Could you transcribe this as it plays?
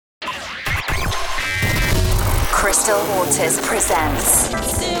Crystal Waters presents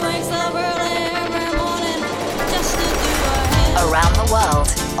Around the World,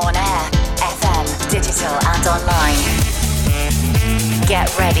 on air, FM, digital and online.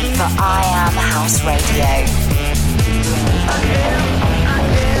 Get ready for I Am House Radio.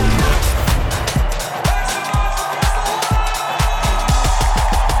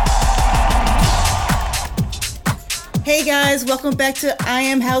 Hey guys, welcome back to I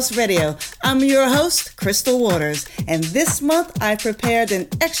Am House Radio. I'm your host, Crystal Waters, and this month I prepared an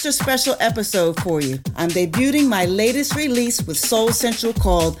extra special episode for you. I'm debuting my latest release with Soul Central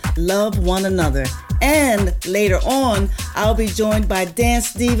called Love One Another. And later on, I'll be joined by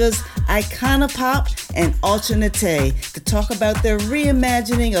dance divas Iconopop and Alternate to talk about their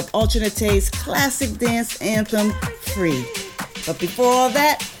reimagining of Alternate's classic dance anthem, Free. But before all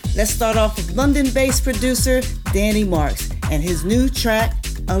that, let's start off with London-based producer Danny Marks and his new track,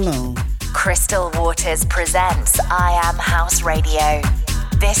 Alone. Crystal Waters presents I Am House Radio.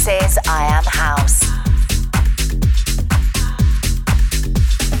 This is I Am House.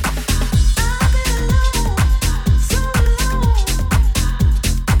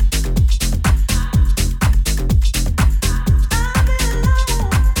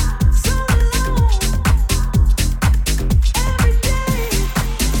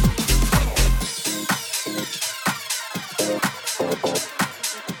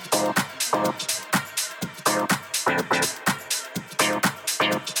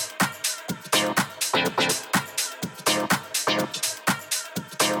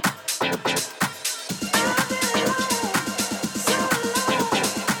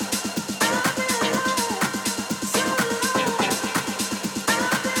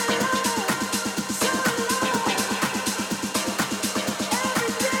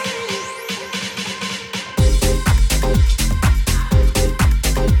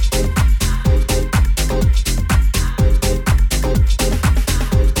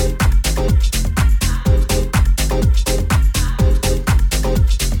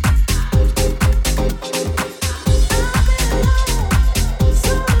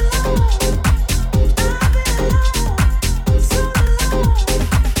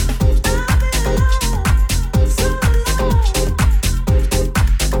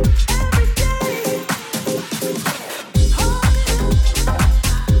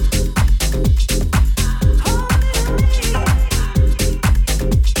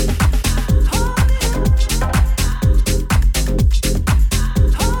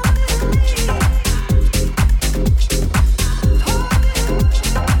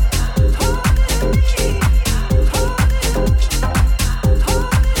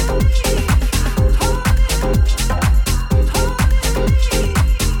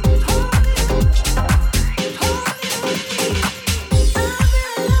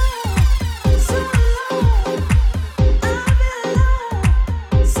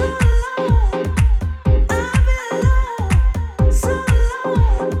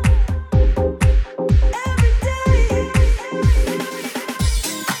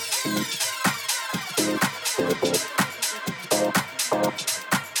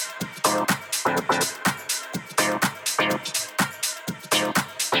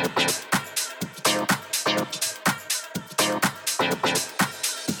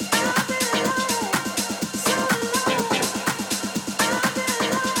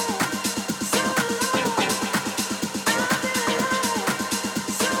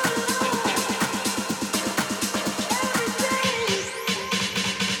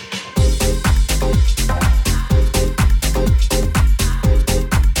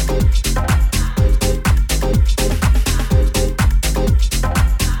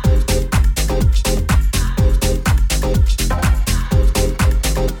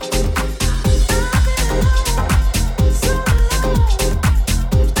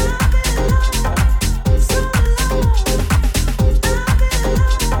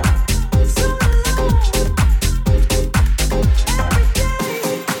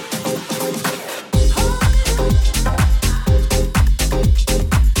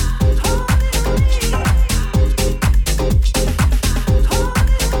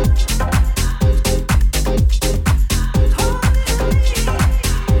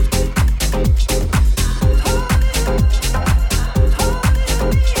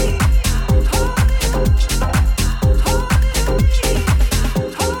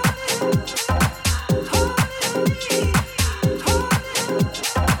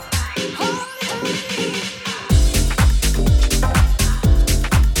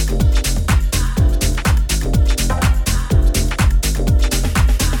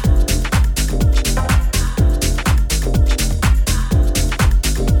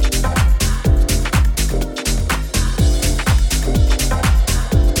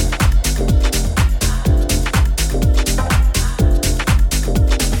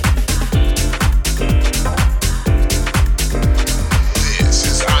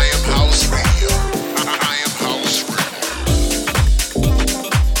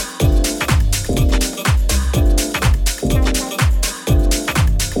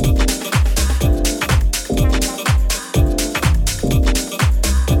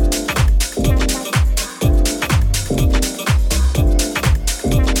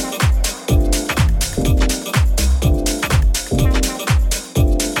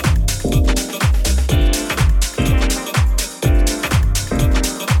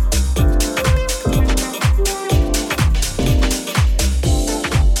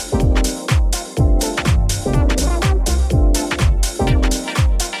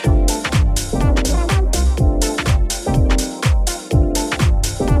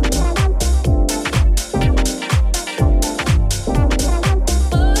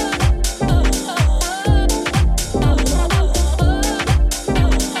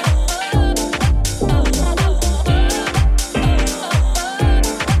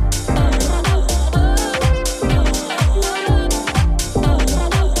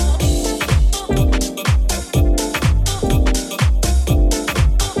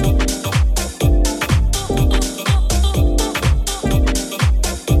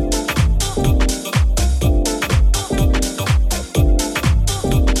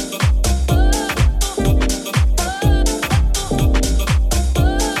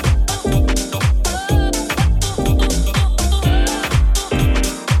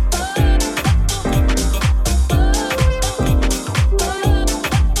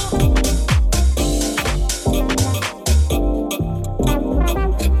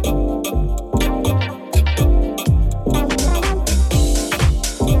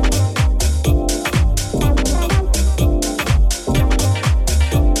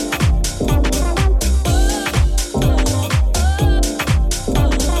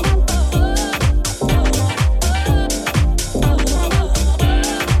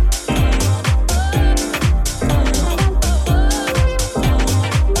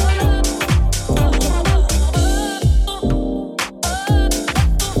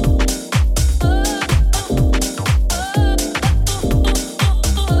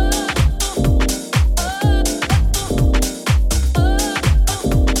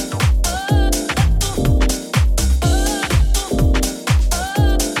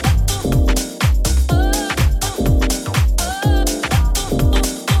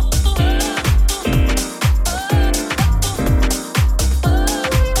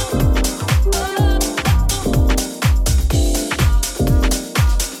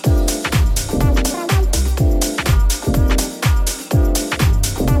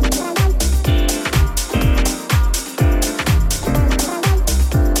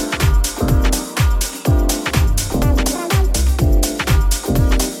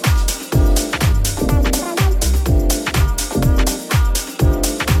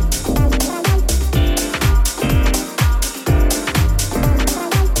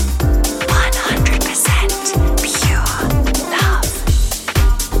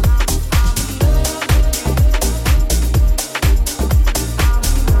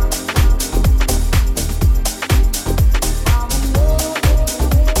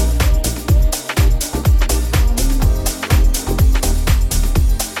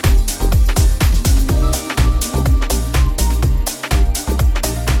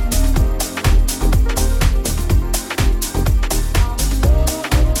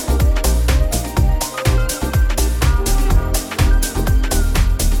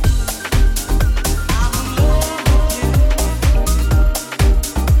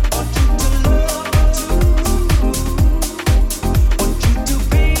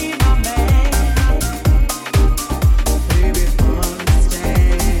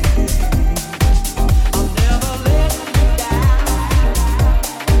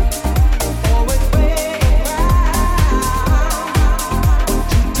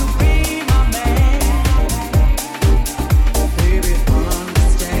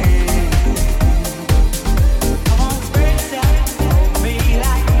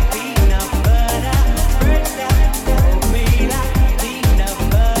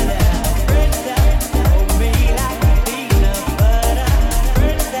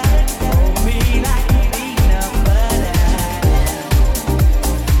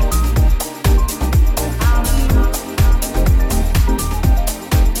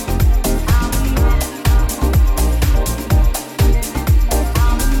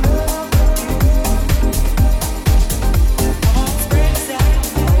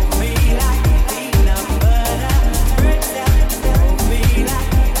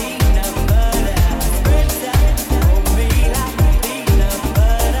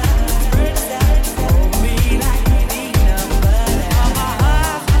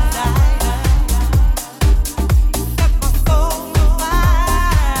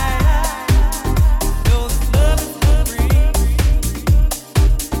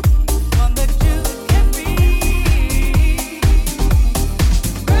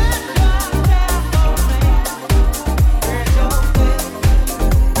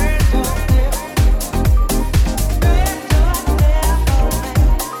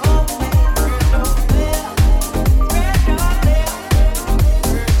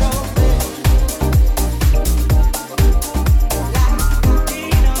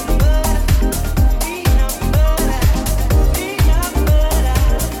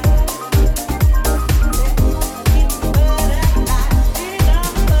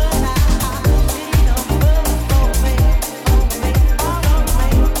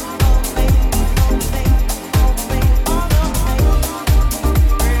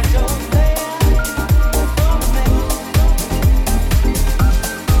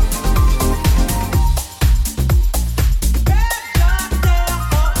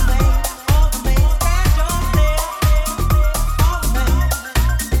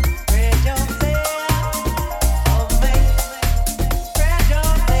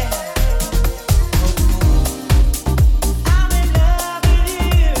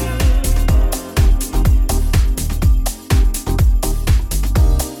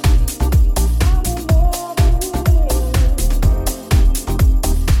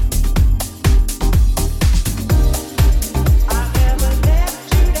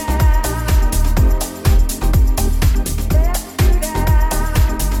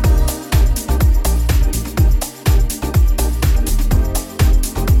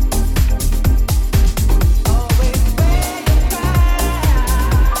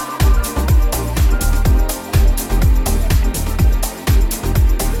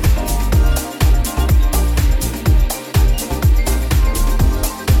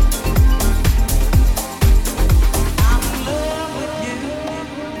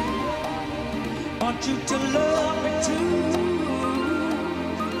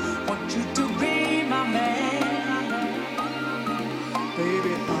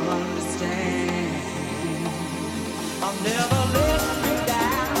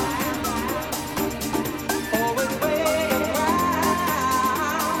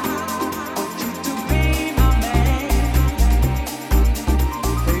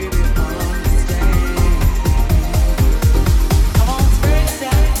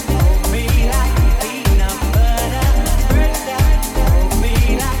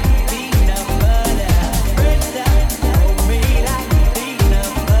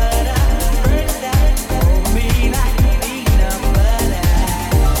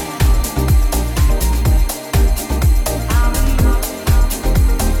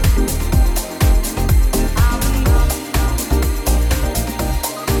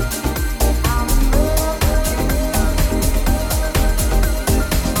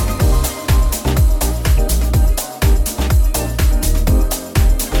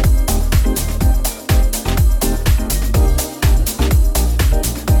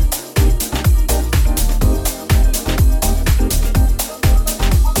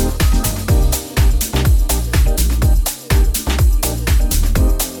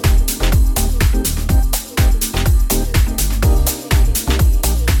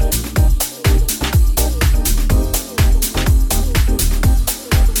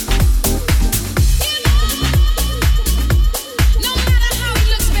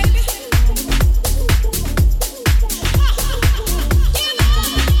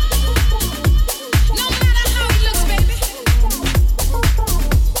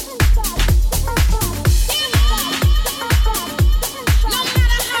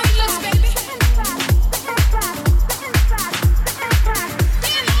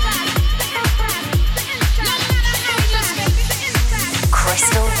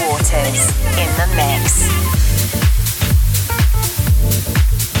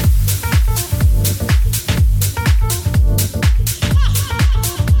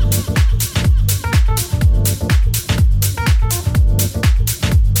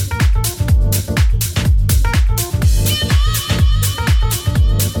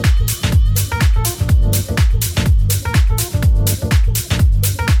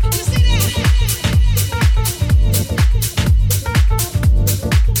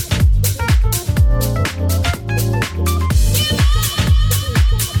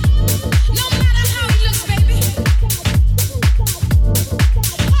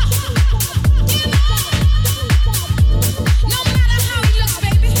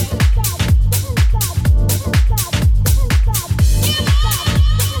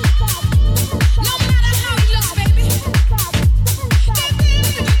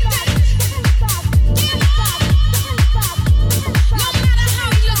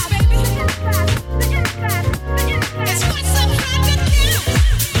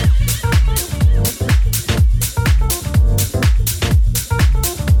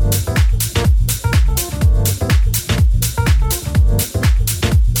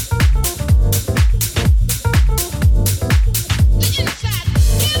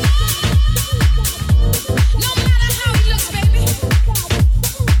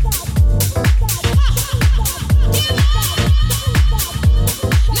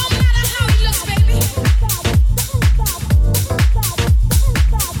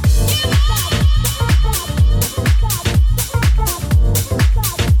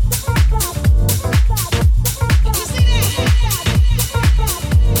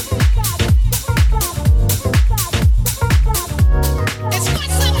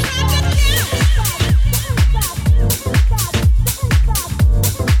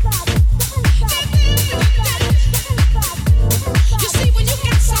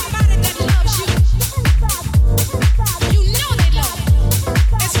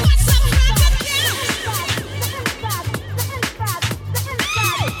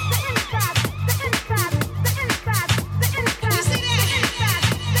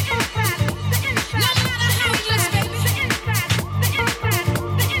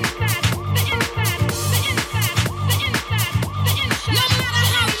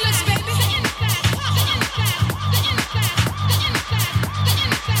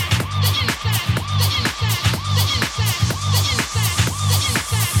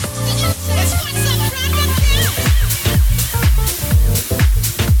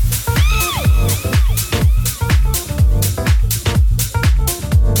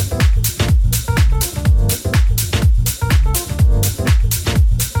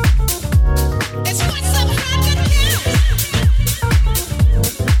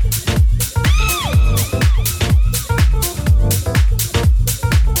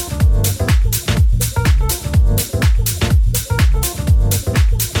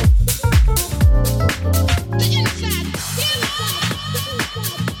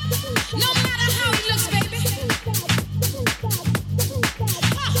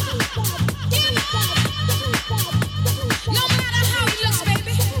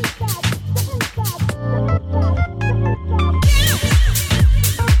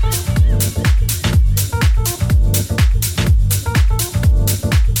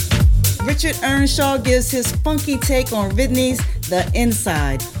 Richard Earnshaw gives his funky take on Whitney's The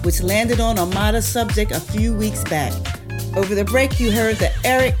Inside, which landed on Armada's Subject a few weeks back. Over the break, you heard the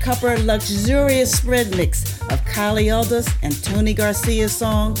Eric Cupper luxurious spread mix of Kylie Aldous and Tony Garcia's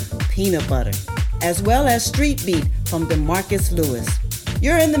song Peanut Butter, as well as Street Beat from DeMarcus Lewis.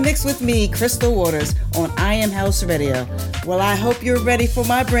 You're in the mix with me, Crystal Waters, on I Am House Radio. Well, I hope you're ready for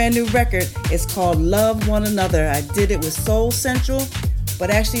my brand new record. It's called Love One Another. I did it with Soul Central, but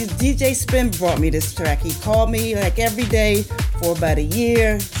actually DJ Spin brought me this track. He called me like every day for about a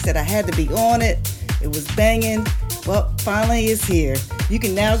year, said I had to be on it. It was banging. Well, finally it's here. You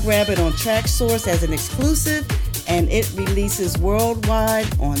can now grab it on TrackSource as an exclusive, and it releases worldwide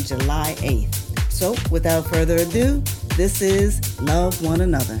on July 8th. So, without further ado, this is Love One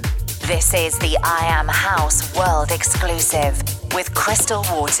Another. This is the I Am House World Exclusive with Crystal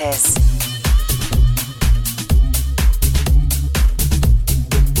Waters.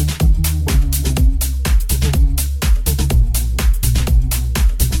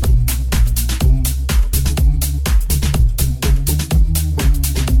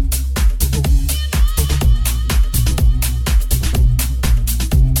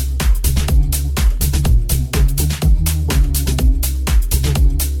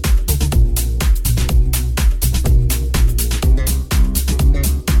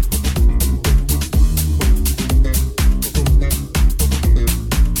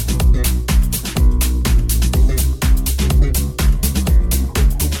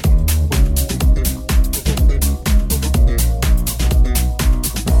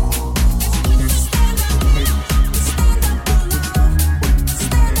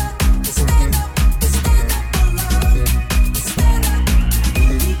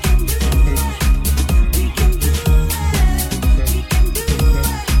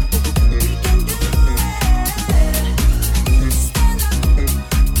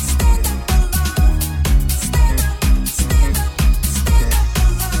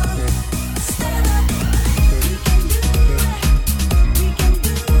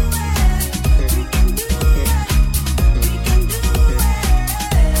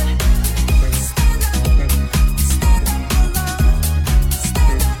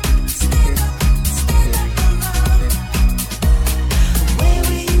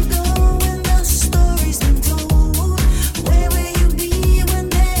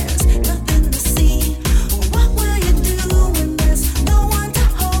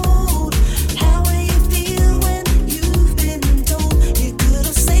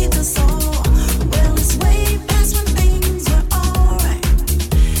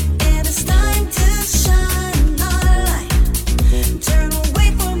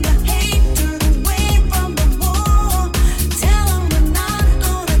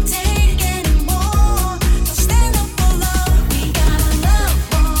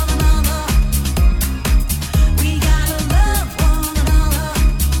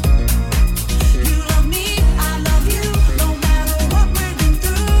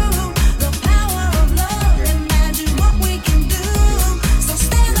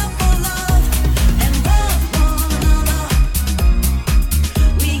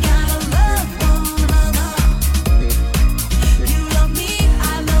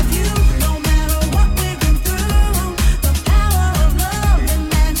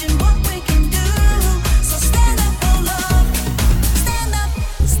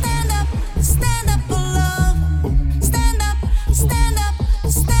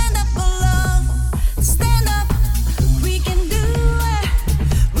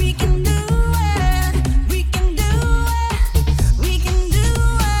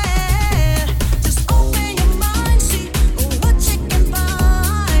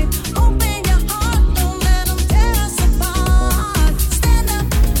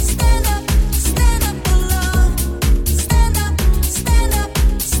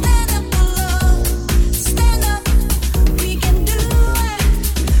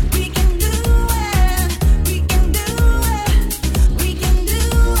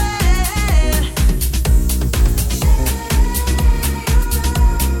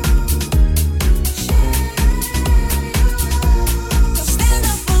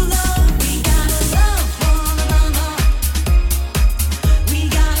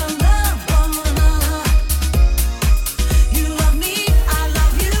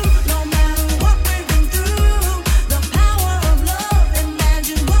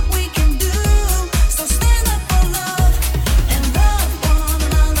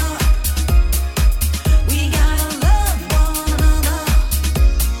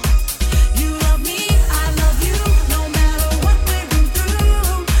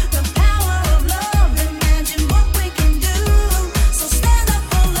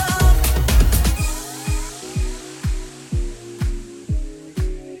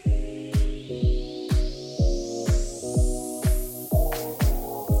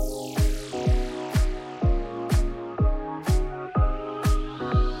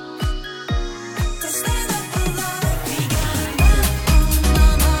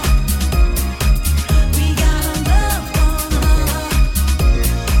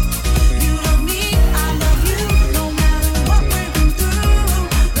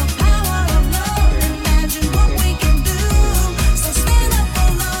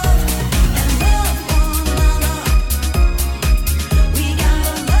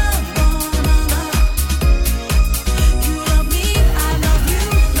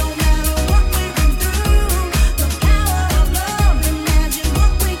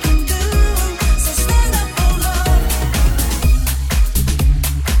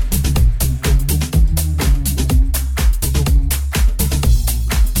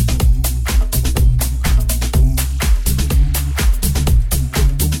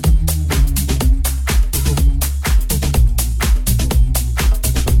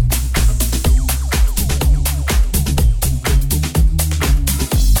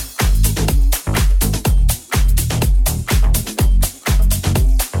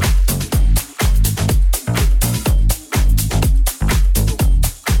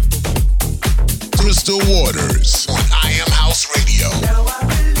 Crystal Waters on I Am House Radio. Now I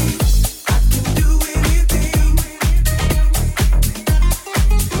believe I can do anything.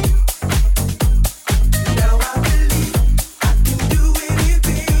 Now I believe I can do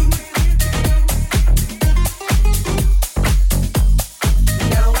anything.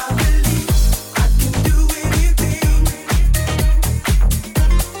 Now I believe I can do anything.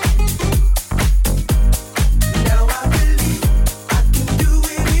 Now I believe I can do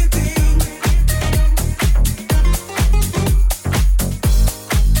anything.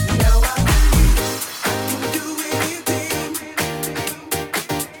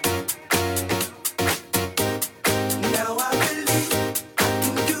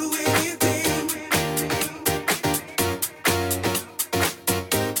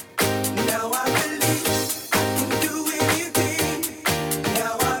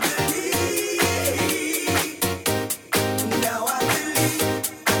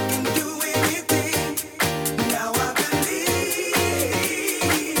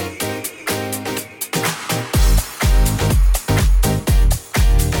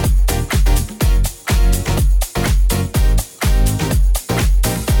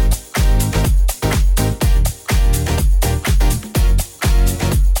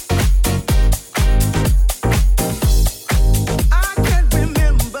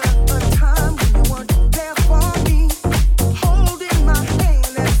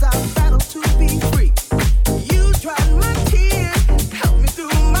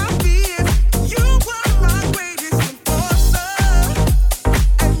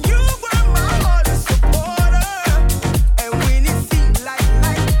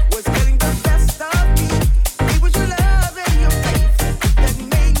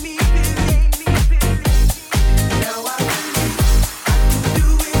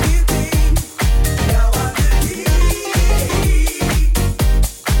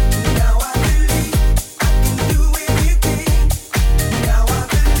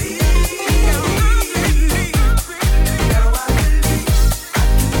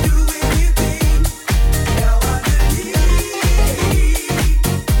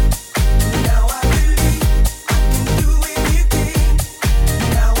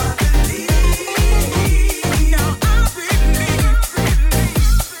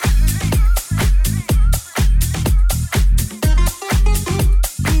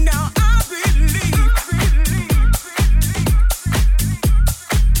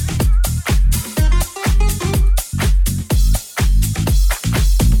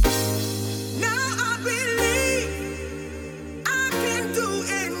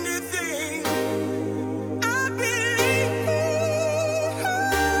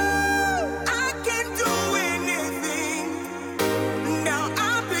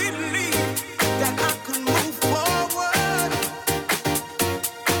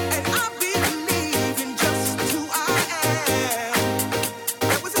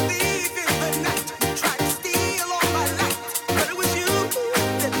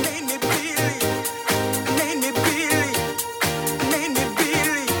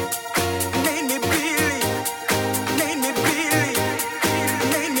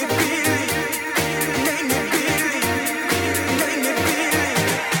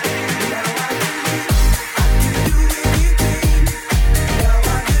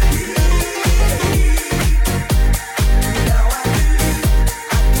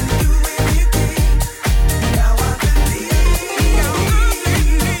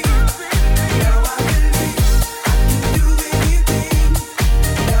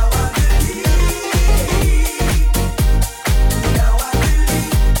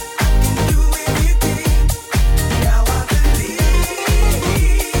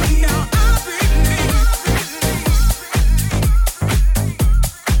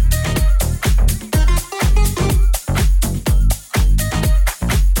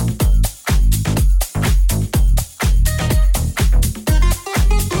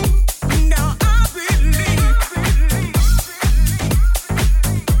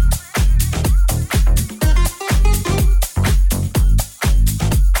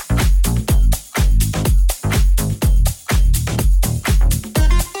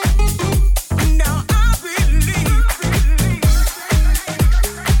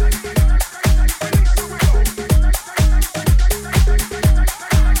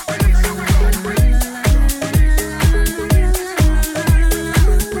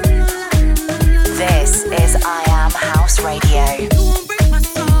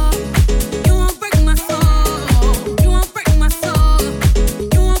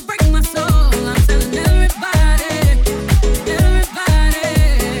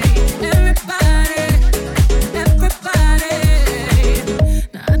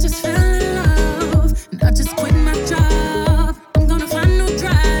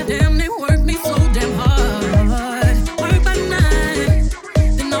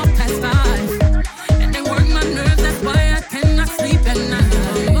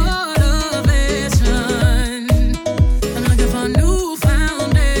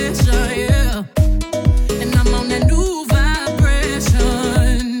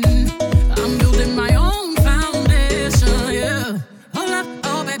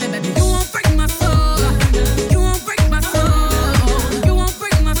 baby, baby. You won't break my soul. You won't break my soul. You won't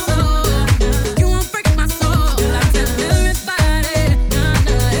break my soul. You won't break my soul. I tell everybody,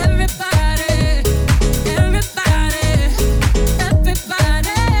 everybody,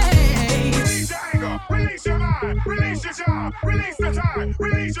 everybody. Release your anger, release your mind, release your job, release the time,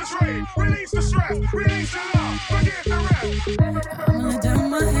 release your trade, release the stress, release the love, forget the rest. I'm gonna down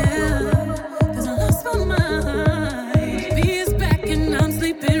my head, 'cause I lost my mind. B is back and I'm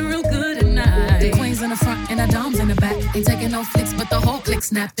sleeping real good at night. The queens in the front and the doms in the back. Ain't taking no flicks, but the whole click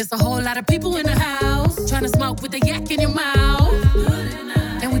snap. There's a whole lot of people in the house trying to smoke with the yak in your mouth.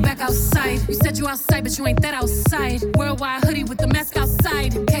 And we back outside. You said you outside, but you ain't that outside. Worldwide hoodie with the mask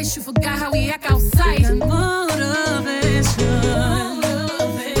outside. In case you forgot how we act outside. And motivation.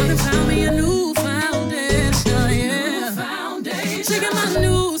 I found me a new foundation, yeah. Checking my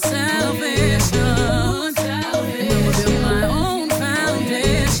new salvation. And I'ma build my own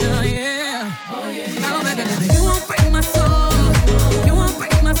foundation, yeah. Oh, baby, baby. You won't break my soul. You won't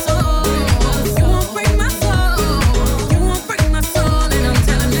break my soul. You won't break my soul. You won't break my soul. And I'm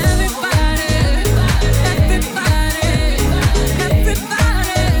telling everybody,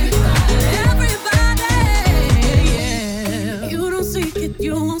 yeah. You don't seek it,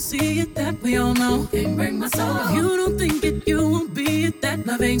 you won't see it, that we all know. Can't break my soul. If you don't think it, you won't be it, that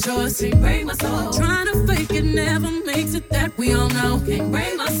love ain't yours. Can't break my soul. Trying to fake it never makes it, that we all know. Can't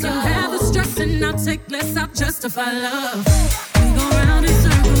break my soul. Have the stress and I'll take less, I'll justify love. We go round in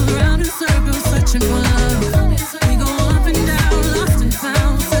circles, searching for love. We go up and down, lost and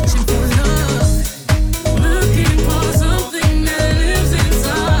found, searching for love. Looking for something that lives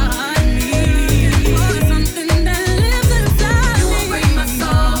inside me. For something that lives inside me. You won't break my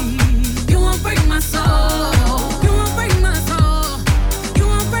soul. You won't break my soul. You won't break my soul. You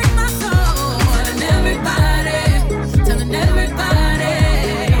won't break my soul. Telling everybody,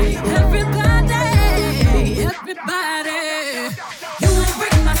 everybody. You won't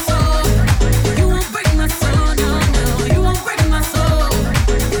break my soul. You won't break my soul. No, no. You won't break my soul.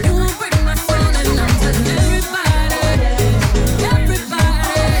 You won't break my soul. And I'm telling everybody,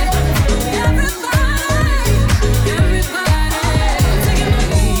 everybody, taking my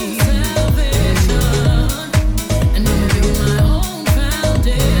own salvation. And I'm gonna build my own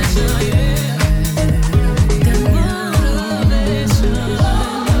foundation, yeah. That motivation.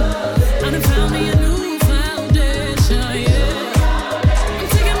 I done found me a new foundation, yeah. I'm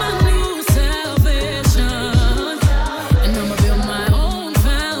taking my new salvation. And I'ma build my own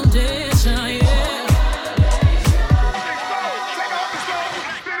foundation, yeah.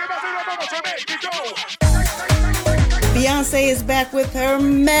 Beyonce is back with her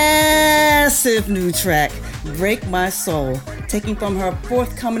massive new track, Break My Soul, taken from her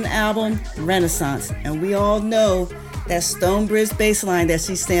forthcoming album, Renaissance. And we all know that Stonebridge bass line that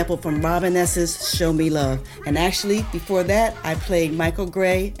she sampled from Robin S.'s Show Me Love. And actually, before that, I played Michael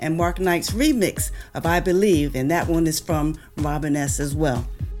Gray and Mark Knight's remix of I Believe, and that one is from Robin S. as well.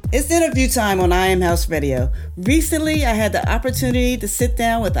 It's interview time on I Am House Radio. Recently, I had the opportunity to sit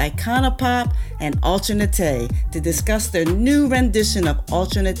down with Icona Pop and Alternate to discuss their new rendition of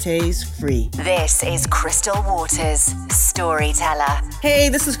Alternate's Free. This is Crystal Waters, Storyteller. Hey,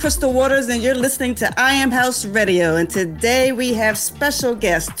 this is Crystal Waters, and you're listening to I Am House Radio. And today we have special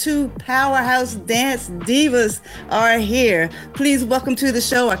guests. Two powerhouse dance divas are here. Please welcome to the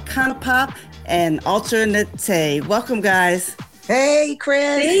show Icona Pop and Alternate. Welcome, guys. Hey,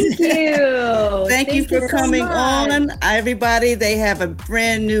 Chris. Thank you. Thank you for so coming much. on. Everybody, they have a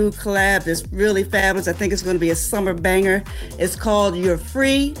brand new collab that's really fabulous. I think it's going to be a summer banger. It's called You're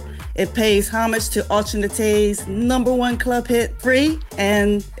Free. It pays homage to Alternate's #1 club hit, Free.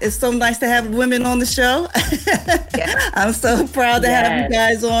 And it's so nice to have women on the show. Yes. I'm so proud to have you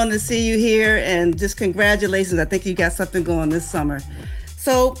Yes. guys on, to see you here. And just congratulations. I think you got something going this summer.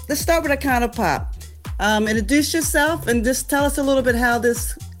 So let's start with Icona Pop. Introduce yourself and just tell us a little bit how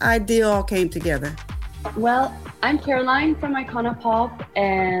this idea all came together. Well, I'm Caroline from Icona Pop,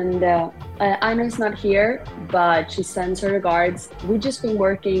 and Ina's not here, but she sends her regards. We've just been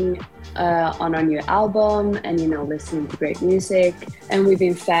working on our new album and, listening to great music. And we've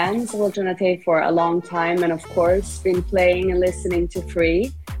been fans of Alternate for a long time, and of course, been playing and listening to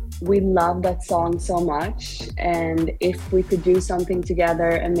Free. We love that song so much, and if we could do something together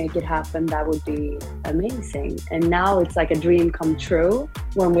and make it happen, that would be amazing. And now it's like a dream come true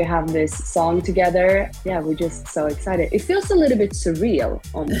when we have this song together. Yeah, we're just so excited. It feels a little bit surreal,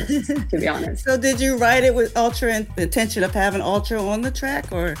 almost, to be honest. So did you write it with Ultra and the intention of having Ultra on the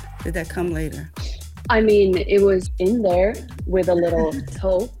track, or did that come later? I mean, it was in there with a little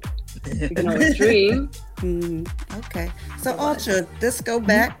hope, dream. Okay. So Ultra, let's go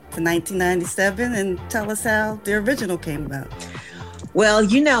back to 1997 and tell us how the original came about. Well,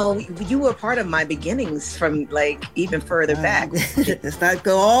 you were part of my beginnings from like even further back. Let's not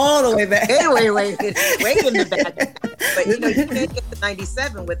go all the way back. Way in the back. But you can't get to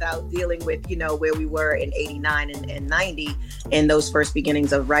 97 without dealing with, where we were in 89 and 90 in those first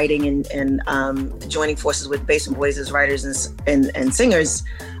beginnings of writing and joining forces with Basement Boys as writers and singers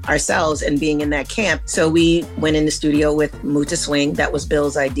ourselves and being in that camp. So we went in the studio with Mood to Swing. That was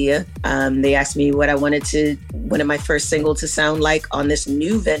Bill's idea. They asked me what I wanted my first single to sound like on this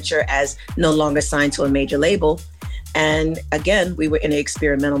new venture as no longer signed to a major label. And again, we were in an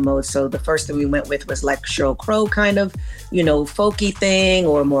experimental mode. So the first thing we went with was like Sheryl Crow kind of, folky thing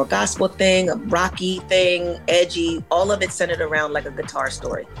or more gospel thing, a rocky thing, edgy, all of it centered around like a guitar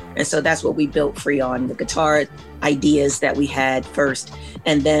story. And so that's what we built Free on, the guitar ideas that we had first.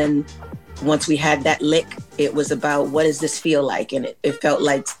 And then once we had that lick, it was about what does this feel like? And it felt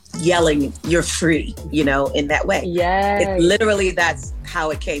like yelling, you're free, in that way. Yeah. Literally, that's how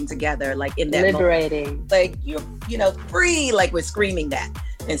it came together, like in that liberating moment. Like you're, free, like we're screaming that.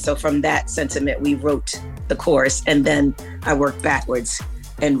 And so from that sentiment, we wrote the chorus, and then I worked backwards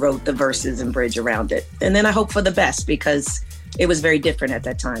and wrote the verses and bridge around it. And then I hope for the best because it was very different at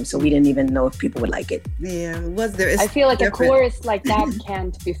that time. So we didn't even know if people would like it. Yeah, was there? I feel like different. A chorus like that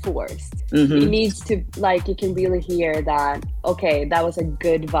can't be forced. Mm-hmm. It needs to, like, you can really hear that, okay, that was a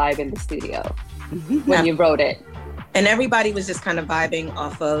good vibe in the studio when you wrote it. And everybody was just kind of vibing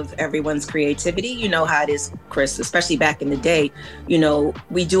off of everyone's creativity. You know how it is, Chris, especially back in the day.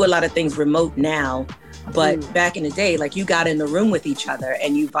 We do a lot of things remote now, but back in the day, like you got in the room with each other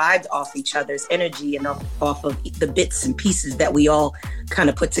and you vibed off each other's energy and off of the bits and pieces that we all kind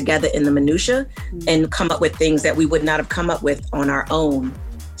of put together in the minutia and come up with things that we would not have come up with on our own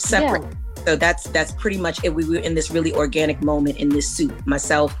separate. Yeah. So that's pretty much it. We were in this really organic moment in this suit.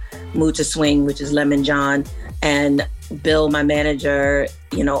 Myself, Mood to Swing, which is Lemon John, and Bill, my manager,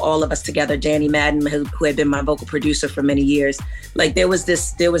 all of us together, Danny Madden, who had been my vocal producer for many years. Like there was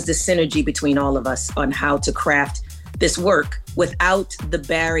this synergy between all of us on how to craft this work without the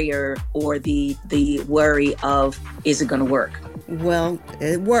barrier or the worry of, is it going to work? Well,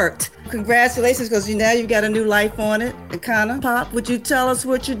 it worked. Congratulations, because now you've got a new life on it. Icona Pop, would you tell us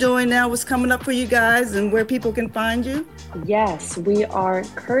what you're doing now, what's coming up for you guys, and where people can find you? Yes, we are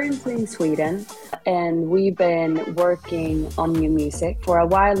currently in Sweden, and we've been working on new music for a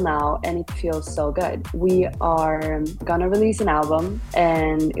while now, and it feels so good. We are gonna release an album,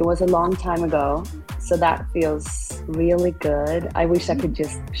 and it was a long time ago, so that feels really good. I wish I could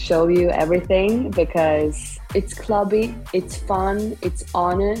just show you everything because it's clubby, it's fun, it's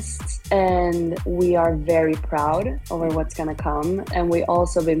honest, and we are very proud over what's gonna come. And we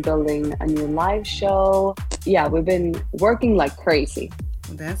also been building a new live show. Yeah, we've been working like crazy.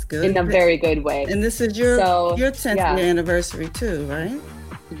 That's good. In a very good way. And this is your 10th year anniversary too, right?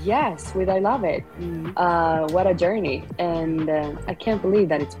 Yes, I love it. What a journey. And I can't believe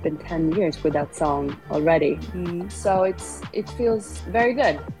that it's been 10 years with that song already. So it feels very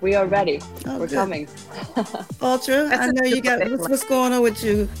good. We are ready. We're coming. Ultra, I know you got, what's going on with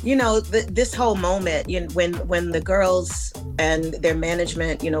you? This whole moment, when the girls and their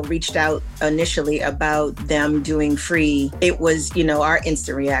management, reached out initially about them doing Free, it was, our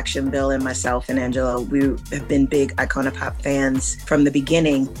instant reaction, Bill and myself and Angela, we have been big Icona Pop fans from the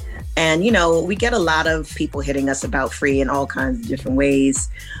beginning. And, we get a lot of people hitting us about Free in all kinds of different ways,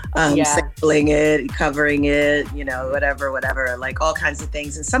 sampling it, covering it, whatever, like all kinds of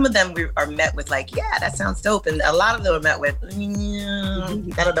things. And some of them are met with like, yeah, that sounds dope. And a lot of them are met with,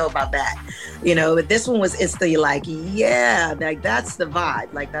 I don't know about that. But this one was instantly like, yeah, like that's the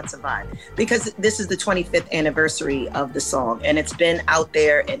vibe. Like that's a vibe. Because this is the 25th anniversary of the song. And it's been out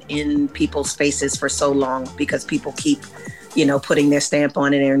there and in people's faces for so long because people keep putting their stamp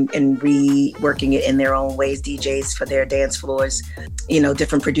on it and reworking it in their own ways, DJs for their dance floors,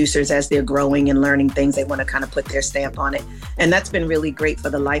 different producers as they're growing and learning things, they want to kind of put their stamp on it. And that's been really great for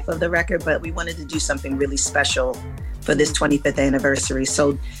the life of the record, but we wanted to do something really special for this 25th anniversary.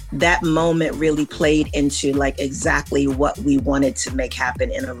 So that moment really played into like exactly what we wanted to make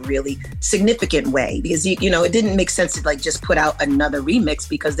happen in a really significant way, because it didn't make sense to like just put out another remix,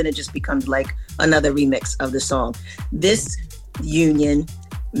 because then it just becomes like another remix of the song. This union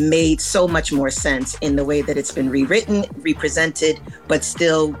made so much more sense in the way that it's been rewritten, represented, but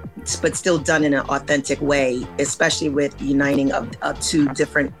still but still done in an authentic way, especially with uniting of two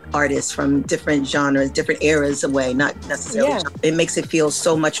different artists from different genres, different eras away, not necessarily. Yeah. It makes it feel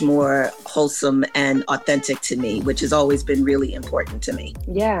so much more wholesome and authentic to me, which has always been really important to me.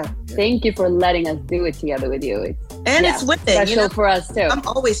 Yeah. Thank you for letting us do it together with you. It's women, special for us too. I'm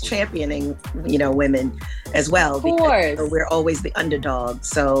always championing, women as well. Of course. Because we're always the underdog.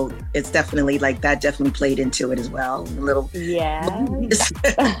 So it's definitely like that definitely played into it as well. A little. Yeah.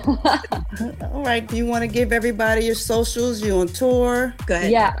 All right. Do you want to give everybody your socials? You on tour? Go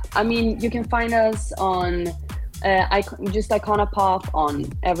ahead. Yeah. I mean, you can find us on just Icona Pop on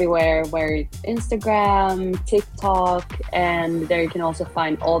everywhere, where it's Instagram, TikTok, and there you can also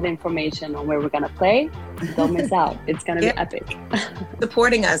find all the information on where we're gonna play. Don't miss out. It's gonna be epic.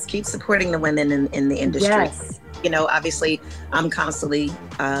 Supporting us, keep supporting the women in the industry. Yes. Obviously, I'm constantly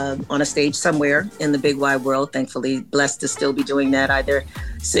on a stage somewhere in the big wide world. Thankfully, blessed to still be doing that, either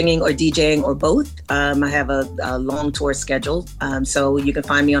singing or DJing or both. I have a long tour schedule, so you can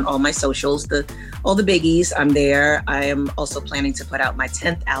find me on all my socials, all the biggies. I'm there. I am also planning to put out my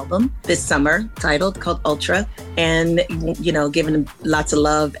 10th album this summer, called Ultra, and giving them lots of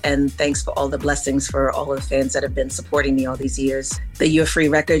love and thanks for all the blessings for all of the fans that have been supporting me all these years. The You're Free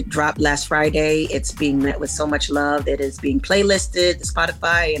record dropped last Friday. It's being met with so much love. It is being playlisted,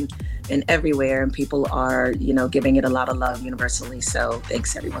 Spotify, and everywhere, and people are giving it a lot of love universally. So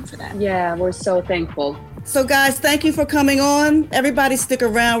thanks everyone for that. Yeah, we're so thankful. So guys, thank you for coming on. Everybody stick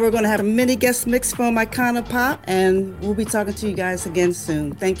around. We're going to have a mini guest mix from Icona Pop, and we'll be talking to you guys again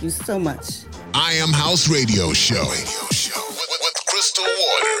soon. Thank you so much. I Am House Radio Show with Crystal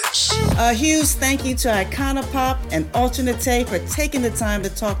Waters. A huge thank you to Icona Pop and Alternate for taking the time to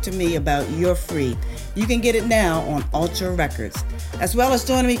talk to me about You're Free. You can get it now on Ultra Records. As well as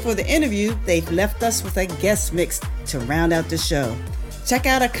joining me for the interview, they've left us with a guest mix to round out the show. Check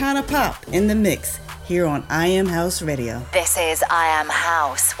out Icona Pop in the mix here on I Am House Radio. This is I Am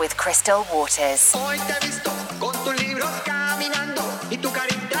House with Crystal Waters. Hoy te he visto con tu libro caminando y tu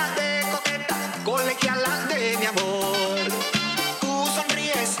carita de coqueta, colegiala de mi amor. Tú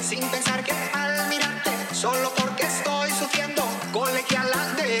sonríes sin pensar que al mirarte, solo porque estoy sufriendo,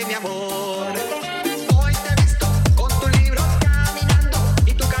 colegiala de mi amor. Hoy te he visto con tu libro caminando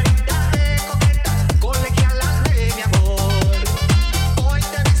y tu carita de coqueta, colegiala de mi amor. Hoy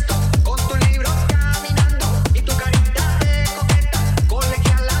te he visto con tu libro caminando y tu carita de coqueta,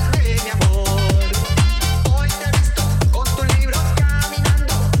 colegiala de mi amor. Hoy te he visto con tu libro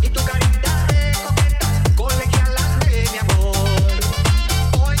caminando y tu carita de coqueta, colegiala de mi amor.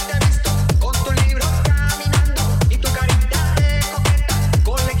 Hoy te he visto con tu libro caminando y tu carita de coqueta,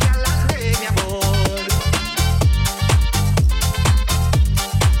 colegiala de mi amor.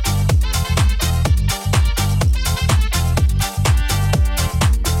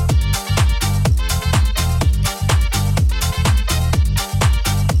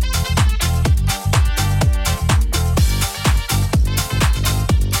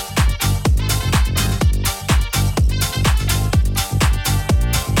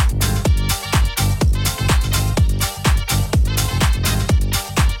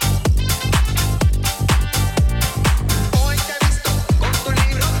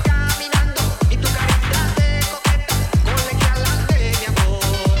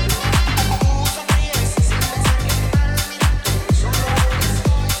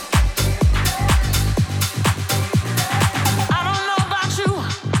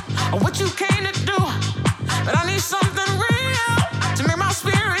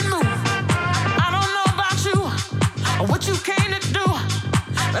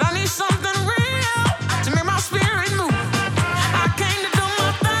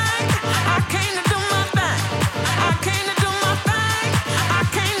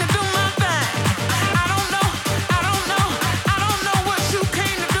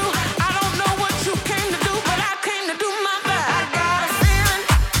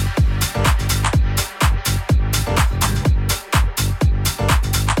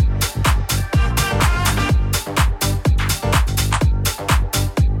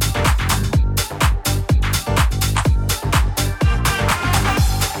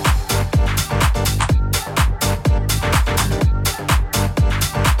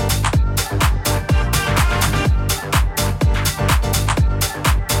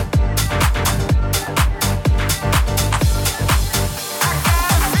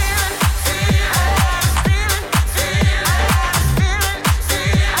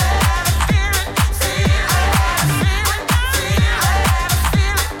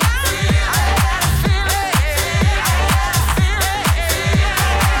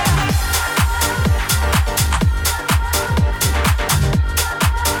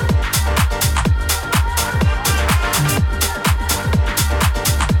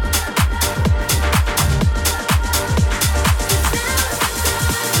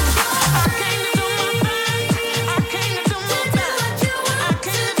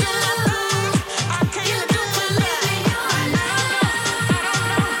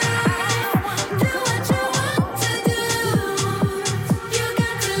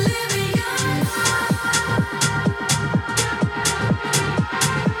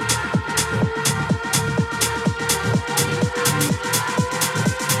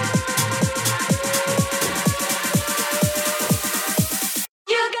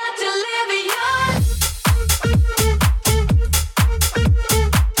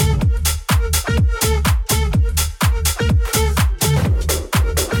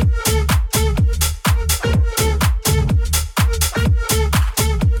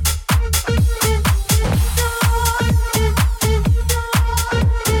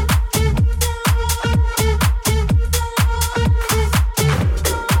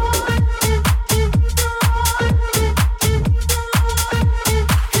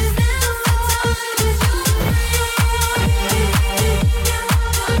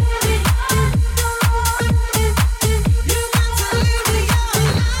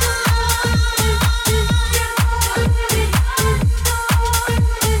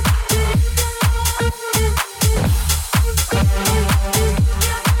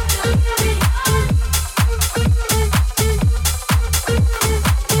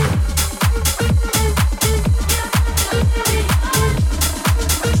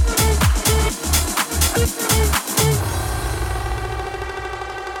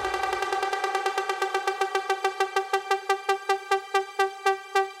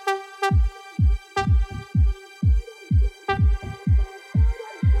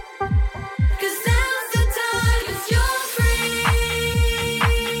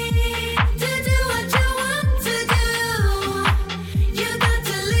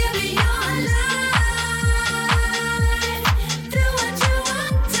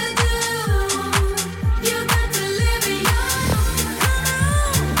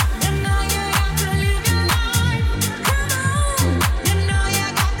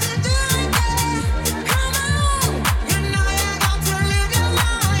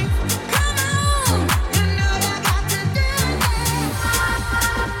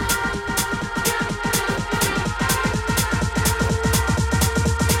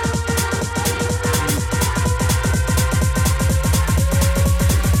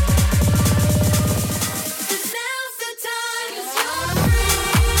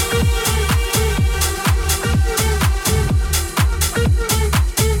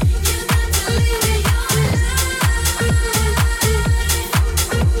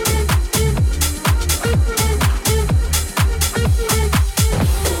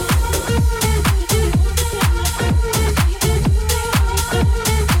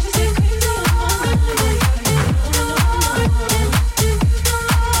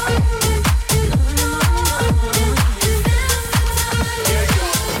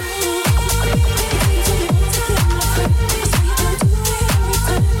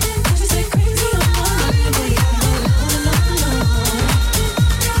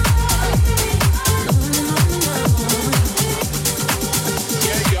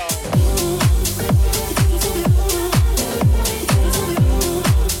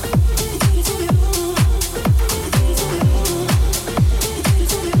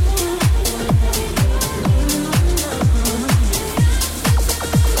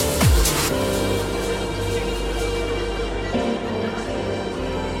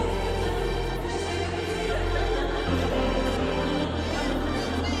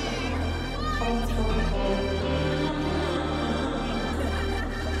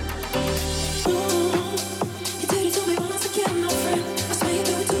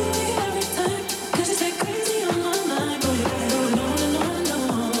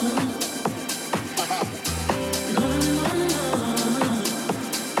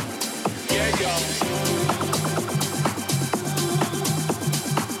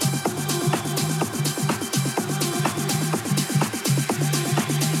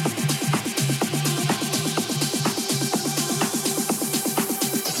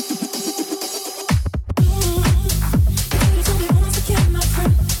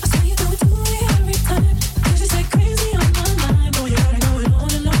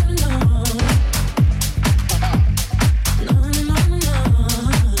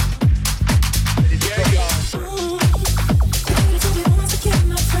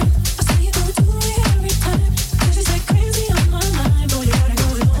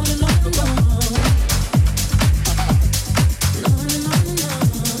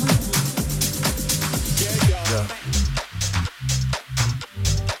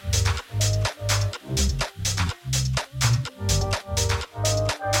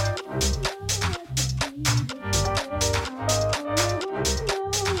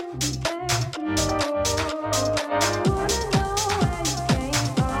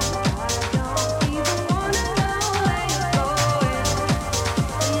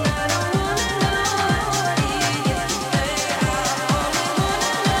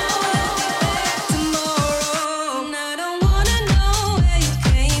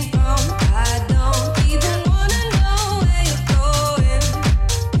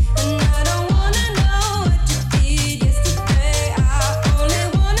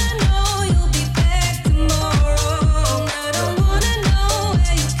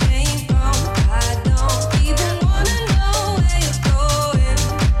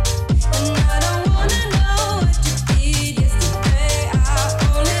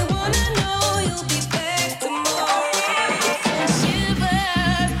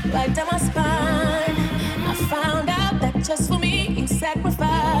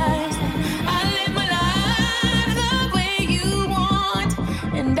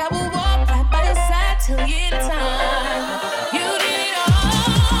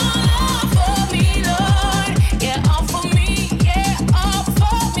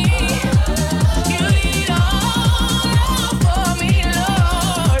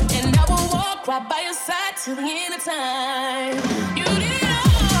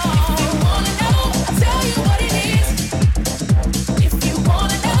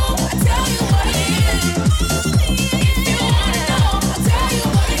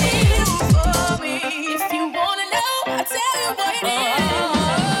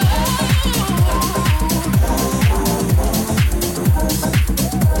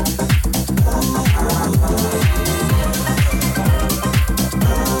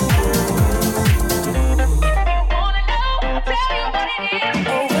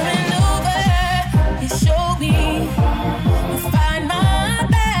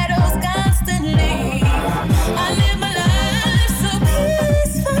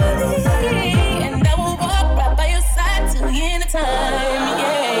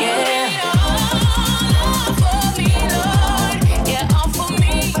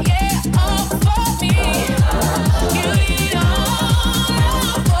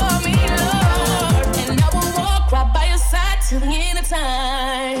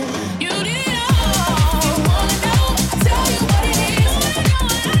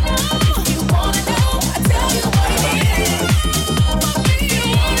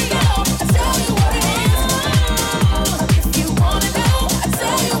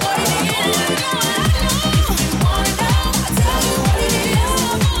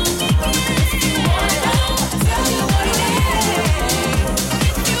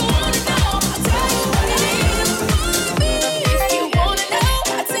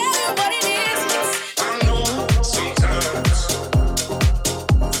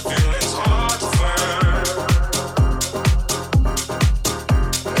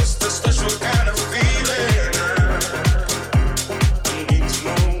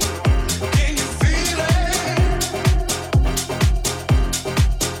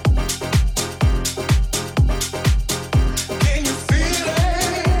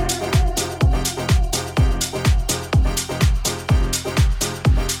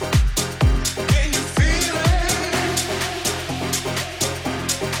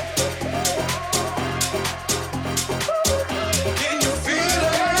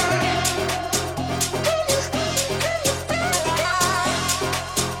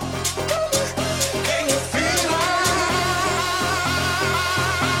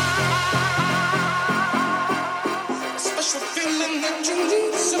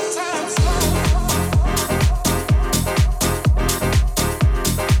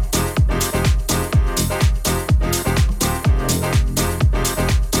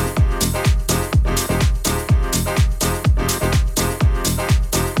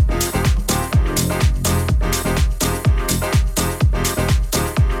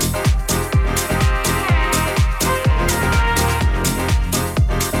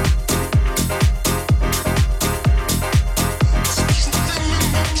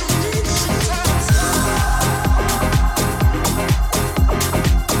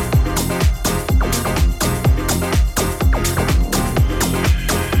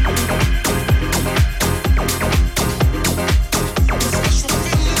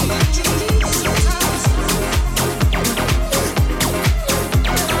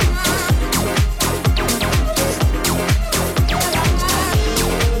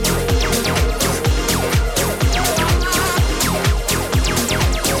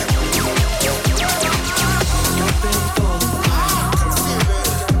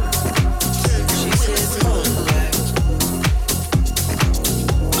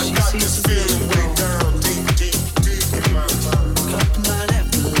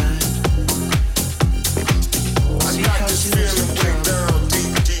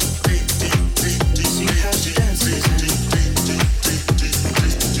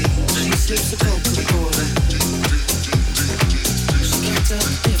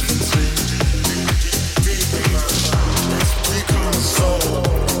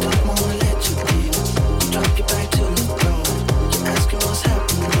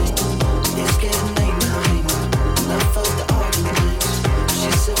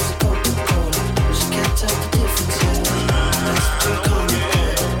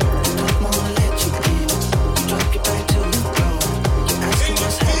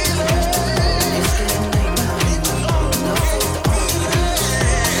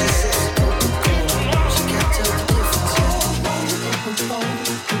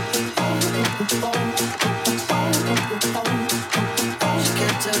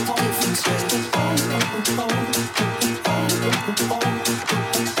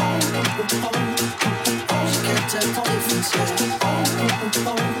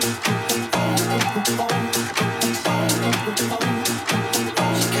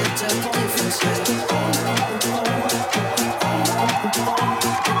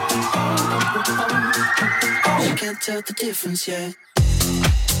 Tell the difference yet.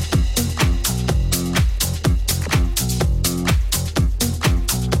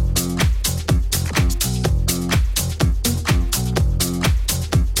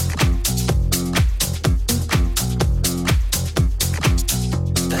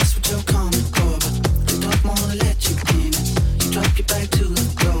 That's what you're coming for, but they don't wanna let you in. You drop your back to the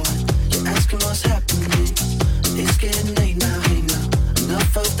floor. You're asking what's happening. It's getting late now, hey now.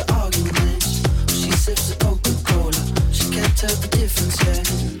 Enough of the arguments. She sips a Coca-Cola. She can't tell the difference.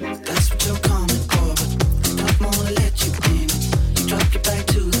 yeah. That's what you're coming for, but I don't wanna let you in. You drop your back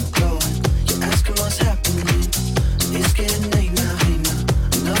to the floor and you're asking what's happening. It's getting late now, hey now.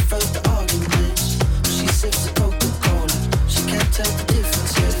 Enough of the arguments. She sips the Coca-Cola, she can't tell the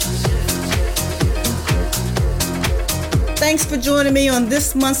difference, Thanks for joining me on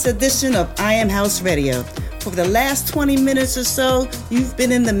this month's edition of I Am House Radio. For the last 20 minutes or so, you've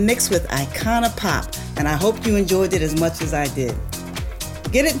been in the mix with Icona Pop, and I hope you enjoyed it as much as I did.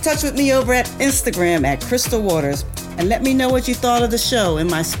 Get in touch with me over at Instagram at Crystal Waters, and let me know what you thought of the show and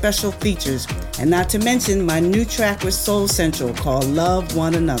my special features, and not to mention my new track with Soul Central called Love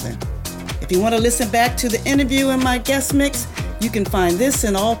One Another. If you want to listen back to the interview and my guest mix, you can find this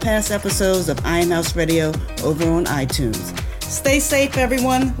and all past episodes of I Am House Radio over on iTunes. Stay safe,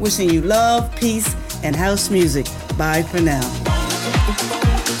 everyone. Wishing you love, peace, and house music. Bye for now.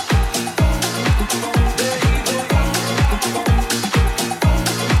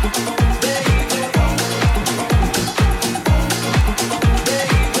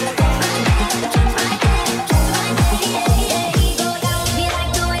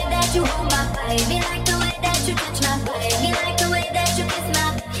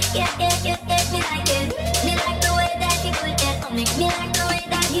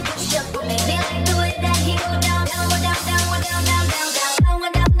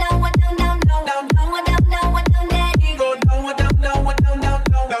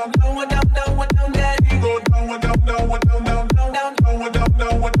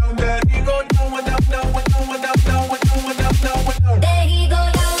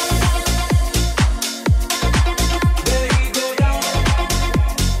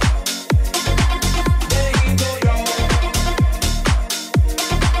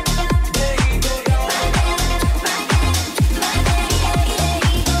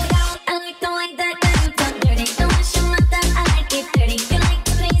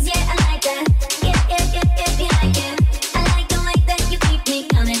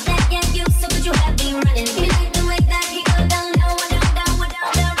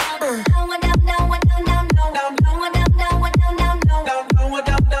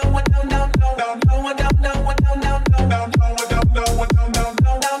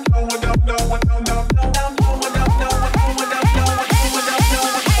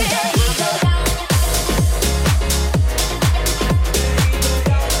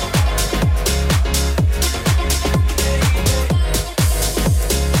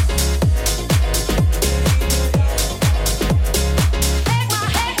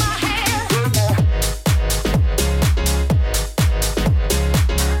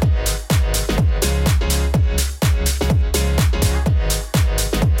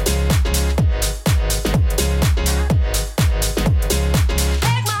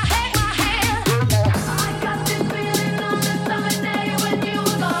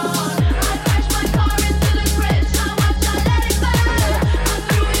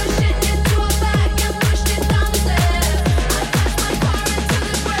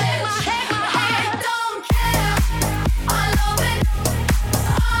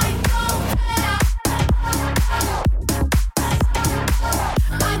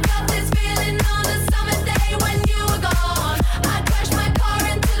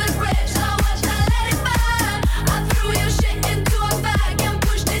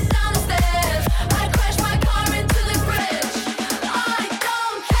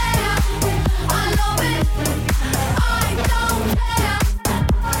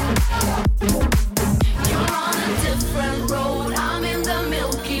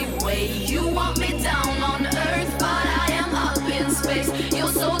 You're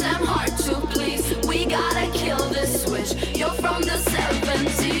so damn hard to please. We gotta kill this switch. You're from the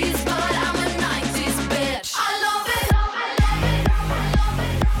 70s.